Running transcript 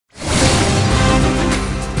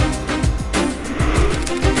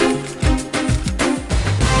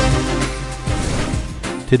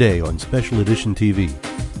Today on Special Edition TV.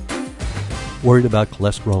 Worried about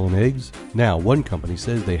cholesterol in eggs? Now one company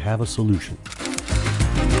says they have a solution.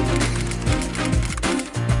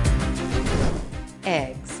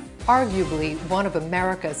 Eggs, arguably one of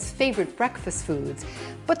America's favorite breakfast foods.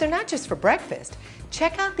 But they're not just for breakfast.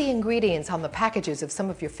 Check out the ingredients on the packages of some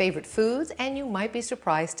of your favorite foods and you might be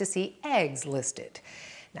surprised to see eggs listed.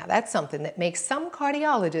 Now that's something that makes some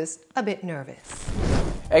cardiologists a bit nervous.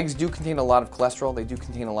 Eggs do contain a lot of cholesterol. They do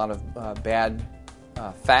contain a lot of bad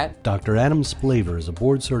fat. Dr. Adam Splaver is a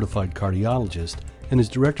board-certified cardiologist and is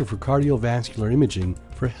director for cardiovascular imaging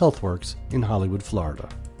for HealthWorks in Hollywood, Florida.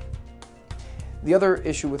 The other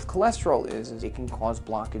issue with cholesterol is it can cause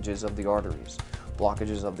blockages of the arteries.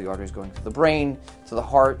 Blockages of the arteries going to the brain, to the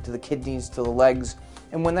heart, to the kidneys, to the legs.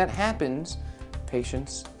 And when that happens,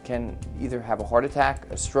 patients can either have a heart attack,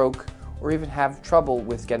 a stroke, or even have trouble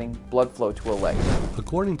with getting blood flow to a leg.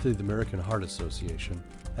 According to the American Heart Association,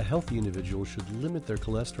 a healthy individual should limit their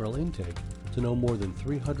cholesterol intake to no more than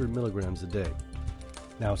 300 milligrams a day.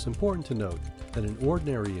 Now, it's important to note that an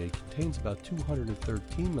ordinary egg contains about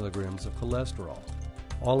 213 milligrams of cholesterol,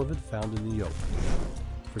 all of it found in the yolk.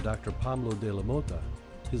 For Dr. Pablo de la Mota,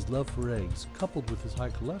 his love for eggs, coupled with his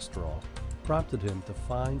high cholesterol, prompted him to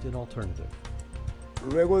find an alternative.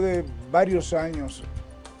 Luego de varios años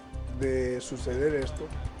de suceder esto,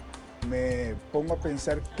 me pongo a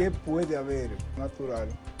pensar qué puede haber natural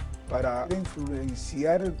para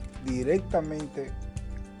influenciar directamente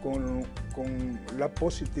con la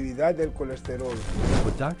positividad del colesterol.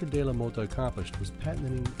 What Dr. De La Mota accomplished was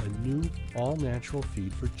patenting a new all-natural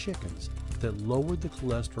feed for chickens that lowered the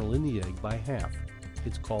cholesterol in the egg by half.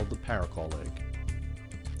 It's called the Paracol Egg.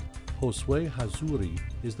 Josue Hazuri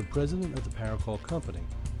is the president of the Paracol Company,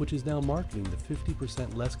 which is now marketing the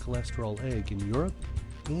 50% less cholesterol egg in Europe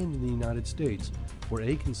and in the United States, where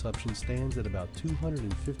egg consumption stands at about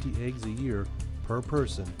 250 eggs a year per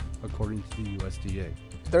person, according to the USDA.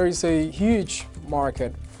 There is a huge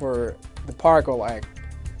market for the Paracol egg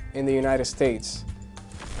in the United States.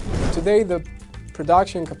 Today, the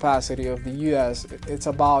production capacity of the U.S. it's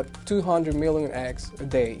about 200 million eggs a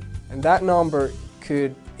day, and that number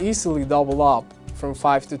could easily double up from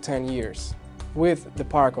 5 to 10 years with the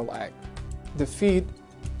Paracol egg. The feed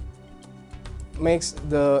makes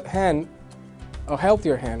the hen a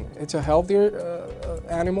healthier hen. It's a healthier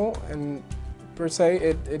animal, and per se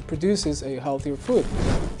it produces a healthier food.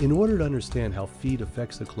 In order to understand how feed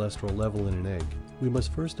affects the cholesterol level in an egg, we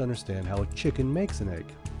must first understand how a chicken makes an egg.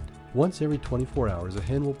 Once every 24 hours, a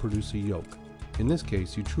hen will produce a yolk. In this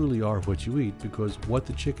case, you truly are what you eat because what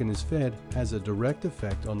the chicken is fed has a direct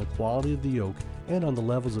effect on the quality of the yolk and on the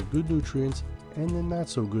levels of good nutrients and the not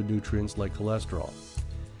so good nutrients like cholesterol.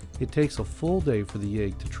 It takes a full day for the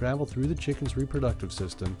egg to travel through the chicken's reproductive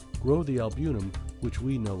system, grow the albumin, which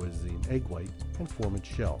we know as the egg white, and form its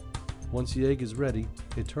shell. Once the egg is ready,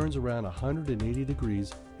 it turns around 180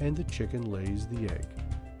 degrees and the chicken lays the egg.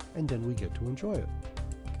 And then we get to enjoy it.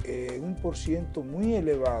 Un por ciento muy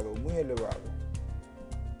elevado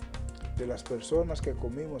de las personas que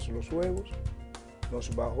comimos los huevos nos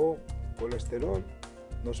bajó colesterol,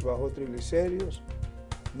 nos bajó triglicéridos,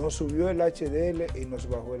 nos subió el HDL y nos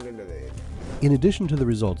bajó el LDL. In addition to the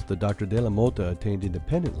results that Dr. De La Mota attained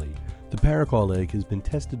independently, the Paracol egg has been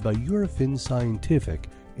tested by Eurofin Scientific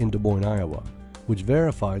in Des Moines, Iowa, which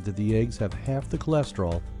verified that the eggs have half the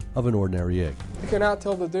cholesterol of an ordinary egg. You cannot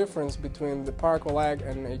tell the difference between the Paracol egg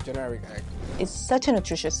and a generic egg. It's such a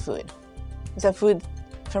nutritious food. It's a food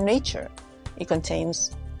from nature. It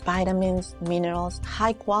contains vitamins, minerals,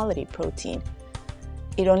 high quality protein.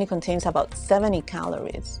 It only contains about 70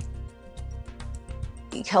 calories.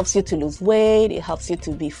 It helps you to lose weight, it helps you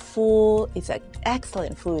to be full. It's an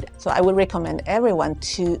excellent food. So I would recommend everyone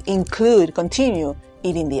to continue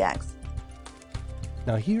eating the eggs.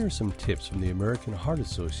 Now here are some tips from the American Heart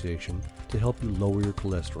Association to help you lower your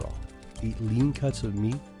cholesterol. Eat lean cuts of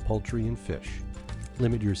meat, poultry, and fish.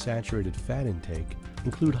 Limit your saturated fat intake.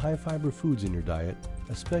 Include high-fiber foods in your diet,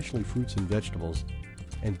 especially fruits and vegetables.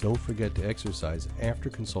 And don't forget to exercise after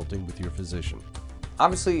consulting with your physician.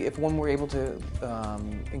 Obviously, if one were able to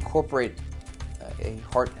incorporate a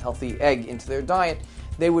heart-healthy egg into their diet,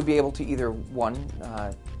 they would be able to either, one,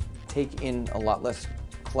 take in a lot less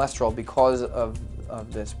cholesterol because of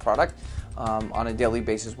this product on a daily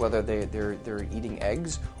basis, whether they're eating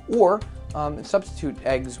eggs, or substitute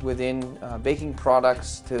eggs within baking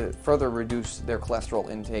products to further reduce their cholesterol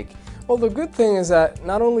intake. Well, the good thing is that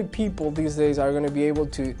not only people these days are going to be able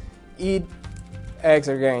to eat eggs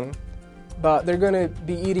again, but they're going to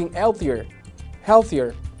be eating healthier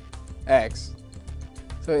eggs.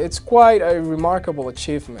 So it's quite a remarkable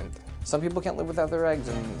achievement some people can't live without their eggs,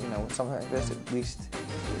 and something like this, at least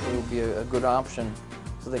it will be a good option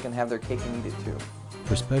so they can have their cake and eat it too.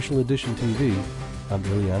 For Special Edition TV, I'm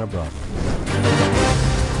Ileana Bravo.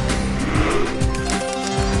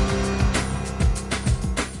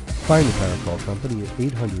 Find the Paracol Company at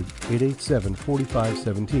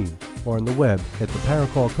 800-887-4517 or on the web at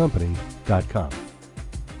theparacolcompany.com.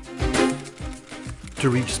 To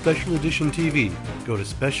reach Special Edition TV, go to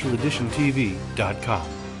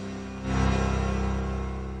specialeditiontv.com.